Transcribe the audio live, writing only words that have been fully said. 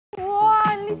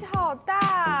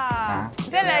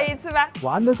次吧。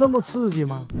玩的这么刺激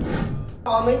吗？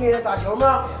好美女，打球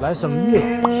吗？来生意了。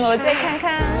我再看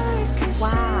看。哇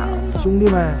哦，兄弟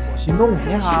们，我心动了。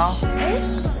你好，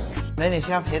美女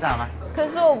需要陪打吗？可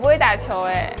是我不会打球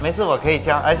哎。没事，我可以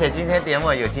教，而且今天点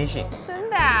我有惊喜。真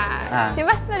的啊？行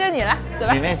吧，那就你了，走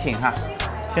吧。里面请哈，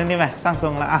兄弟们上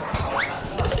钟了啊。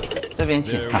这边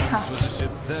请哈，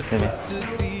这边。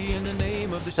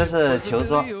这是球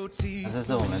桌，这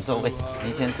是我们座位，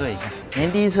您先坐一下。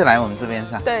您第一次来我们这边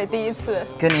是吧？对，第一次。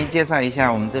跟您介绍一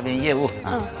下我们这边业务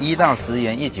啊，1到10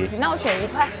元一局。那我选1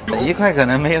块。1块可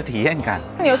能没有体验感。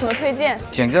那你有什么推荐？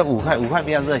选个5块，5块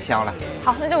比较热销了。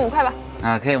好，那就5块吧。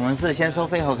啊，可以，我们是先收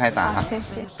费后开打啊。谢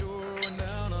谢。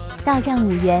到账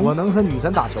5元。我能和女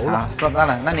神打球了。收到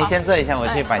了，那您先坐一下，我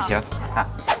去摆球啊。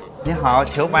你好，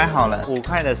球摆好了，5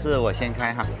块的是我先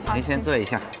开哈，您先坐一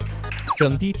下。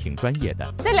整的挺专业的。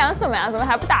这量什么呀？怎么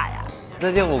还不打呀？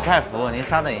这就5块服务，您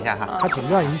稍等一下哈。还挺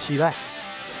让人期待。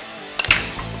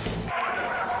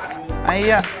哎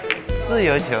呀，自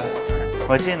由球，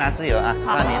我去拿自由啊，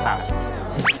让你打。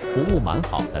服务蛮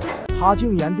好的。他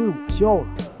竟然对我笑了。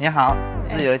你好，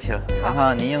自由球，然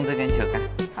后您用这根球杆。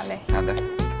好嘞。好的。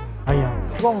哎呀，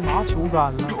忘拿球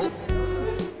杆了。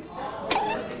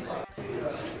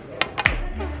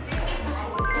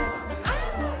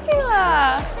进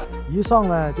了。一上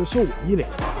来就秀我一脸。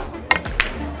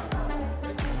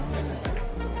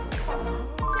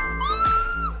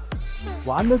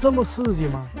玩的这么刺激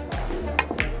吗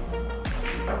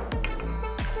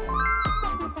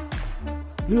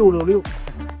？666。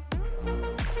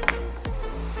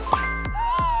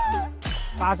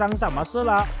发生什么事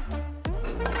了？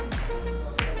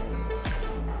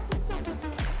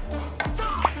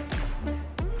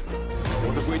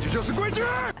我的规矩就是规矩。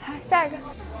好，下一个。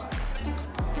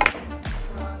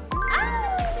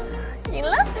赢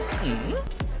了。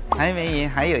还没赢，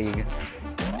还有一个。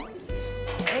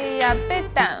哎呀，被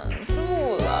挡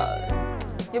住了。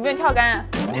有没有跳杆啊？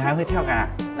你还会跳杆啊？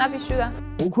那必须的。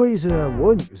不愧是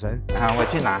我女神啊！我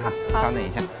去拿哈，稍等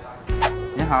一下。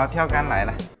你好，跳杆来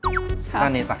了，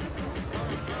让你打。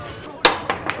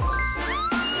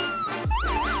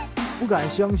不敢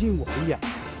相信我的眼。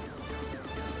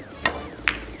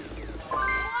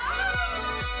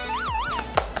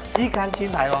一杆清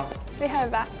台哦，厉害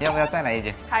吧？要不要再来一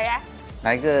局？好呀。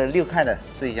来个6块的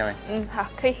试一下呗。好，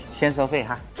可以。先收费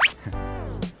哈。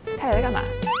他俩在干嘛？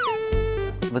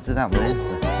不知道，不认识。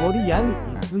我的眼里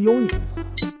只有你。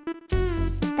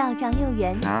到账6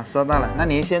元。好，收到了。那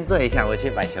您先坐一下，我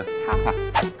去摆球。好。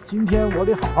今天我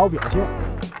得好好表现。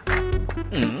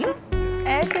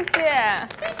哎，谢谢。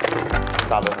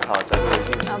打得很好，再回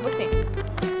去。啊，不行。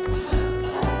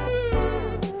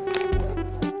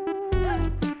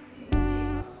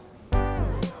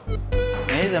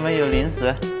没怎么有零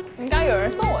食。你刚刚有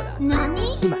人送我的。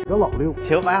是哪个老六？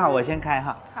球摆好，我先开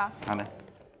哈。好。好的。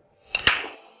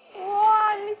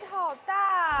哇，力气好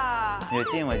大。有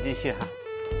劲我继续哈。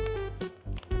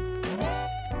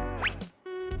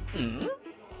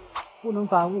不能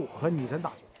耽误我和女神打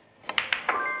球。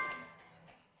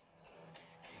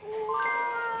哇，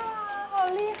好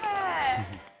厉害！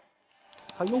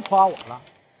他又夸我了。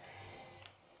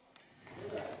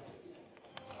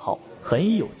好，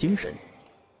很有精神。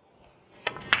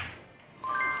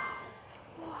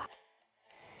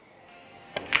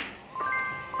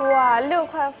哇，6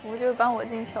块服就帮我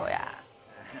进球呀！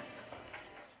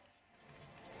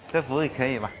这服务可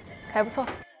以吧？还不错。哇，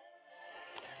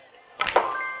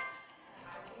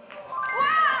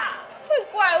会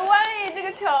拐弯耶，这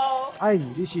个球。爱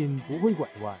你的心不会拐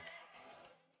弯。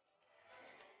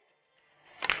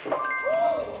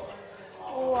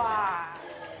哇，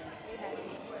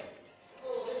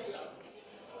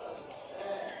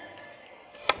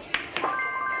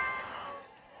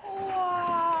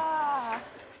哇，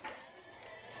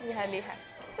厉害厉害，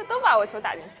这都把我球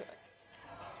打进去了。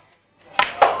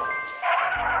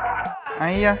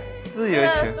哎呀，自由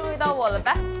球。终于到我了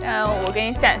吧？我给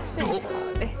你展示一下。好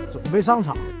嘞。准备上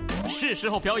场。是时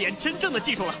候表演真正的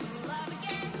技术了。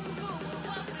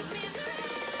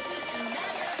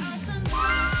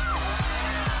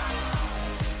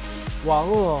哇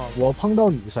我碰到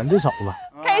女神的手了。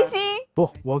开心？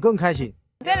不，我更开心。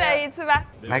再来一次吧。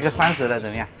来个30的怎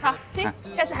么样？好，行，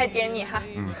下次还点你哈。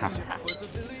好。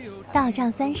到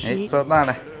账30。收到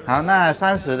了。好，那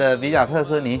30的比较特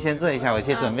殊，您先坐一下，我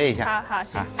去准备一下。好，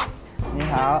行。你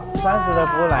好，30的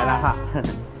服务来了哈，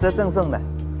这赠送的。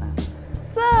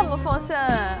这么丰盛。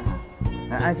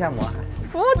来按下摩哈。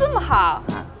服务这么好，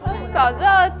早知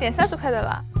道点30块的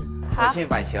了。好。我去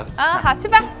摆球。好，去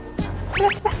吧，去吧，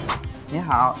去吧。你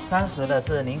好，30的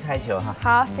是您开球哈。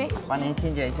好，行。帮您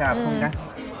清洁一下冲杆。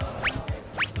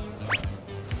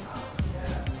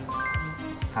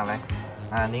好来，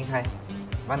拧开，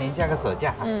帮您架个手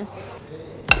架。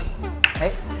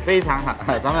哎，非常好，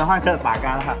咱们换个打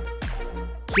杆哈。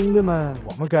兄弟们，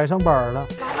我们该上班了。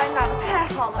老板打得太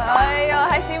好了。哎呦，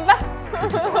还行吧。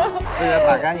这个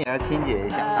打杆也要清洁一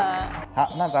下。好，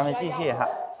那咱们继续哈。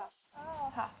哦，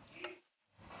好。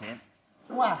行。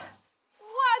哇，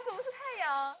怎么是太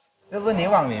阳？这不你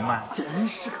网名吗？真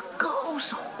是个高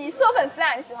手。你是我粉丝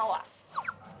啊，你喜欢我啊？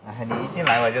你一进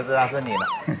来我就知道是你了。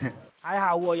还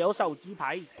好我有手机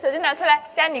牌。手机拿出来，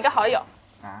加你个好友。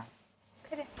啊。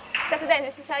快点，下次带你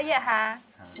去吃宵夜哈。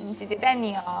姐姐带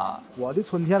你哦。我的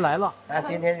春天来了。那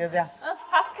今天就这样。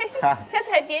好，开心。下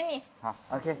次还点你。好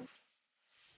 ，OK。